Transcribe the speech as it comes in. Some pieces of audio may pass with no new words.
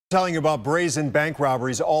Telling you about brazen bank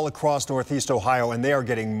robberies all across Northeast Ohio, and they are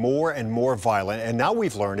getting more and more violent. And now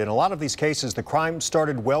we've learned in a lot of these cases, the crime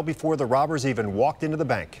started well before the robbers even walked into the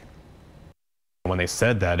bank. When they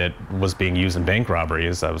said that it was being used in bank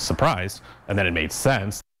robberies, I was surprised, and then it made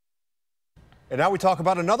sense. And now we talk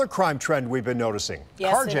about another crime trend we've been noticing,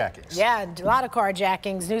 carjackings. Yeah, a lot of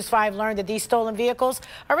carjackings. News 5 learned that these stolen vehicles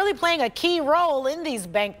are really playing a key role in these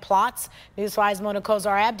bank plots. News 5's Mona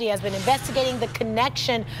Kozar Abdi has been investigating the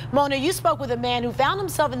connection. Mona, you spoke with a man who found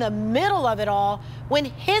himself in the middle of it all when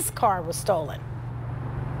his car was stolen.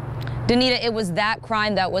 Danita, it was that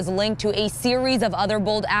crime that was linked to a series of other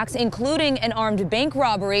bold acts, including an armed bank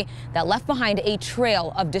robbery that left behind a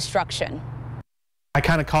trail of destruction. I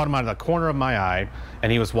kind of caught him out of the corner of my eye,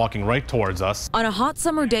 and he was walking right towards us. On a hot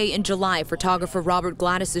summer day in July, photographer Robert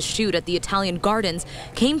Gladys' shoot at the Italian Gardens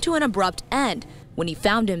came to an abrupt end when he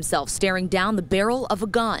found himself staring down the barrel of a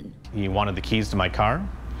gun. He wanted the keys to my car.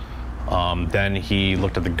 Then he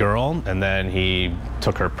looked at the girl, and then he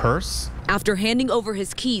took her purse. After handing over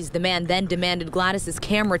his keys, the man then demanded Gladys'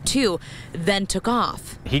 camera too, then took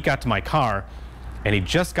off. He got to my car, and he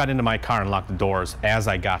just got into my car and locked the doors as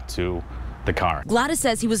I got to the car. Gladys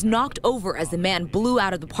says he was knocked over as the man blew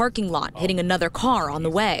out of the parking lot, hitting another car on the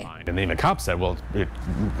way. And then the cop said, well,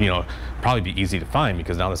 probably be easy to find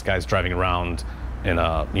because now this guy's driving around in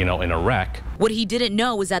a wreck. What he didn't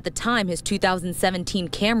know was at the time his 2017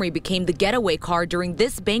 Camry became the getaway car during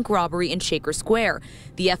this bank robbery in Shaker Square.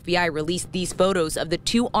 The FBI released these photos of the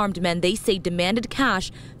two armed men they say demanded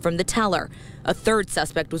cash from the teller. A third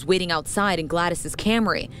suspect was waiting outside in Gladys'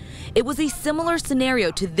 Camry. It was a similar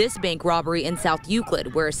scenario to this bank robbery in South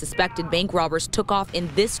Euclid, where suspected bank robbers took off in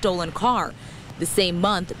this stolen car. The same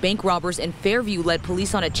month, bank robbers in Fairview led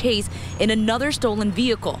police on a chase in another stolen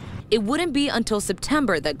vehicle. It wouldn't be until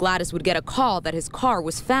September that Gladys would get a call that his car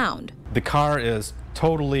was found. The car is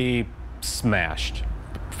totally smashed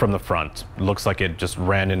from the front. Looks like it just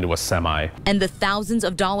ran into a semi. And the thousands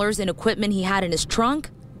of dollars in equipment he had in his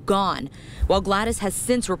trunk? Gone. While Gladys has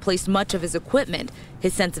since replaced much of his equipment,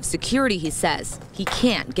 his sense of security, he says, he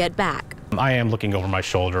can't get back. I am looking over my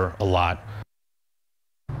shoulder a lot.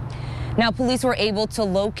 Now, police were able to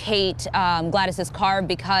locate Gladys' car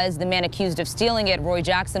because the man accused of stealing it, Roy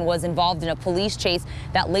Jackson, was involved in a police chase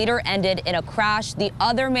that later ended in a crash. The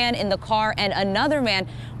other man in the car and another man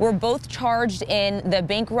were both charged in the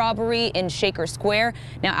bank robbery in Shaker Square.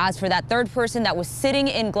 Now, as for that third person that was sitting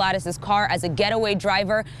in Gladys' car as a getaway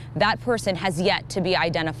driver, that person has yet to be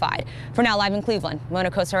identified. For now, live in Cleveland,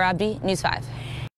 Mona Kozar Abdi, News 5.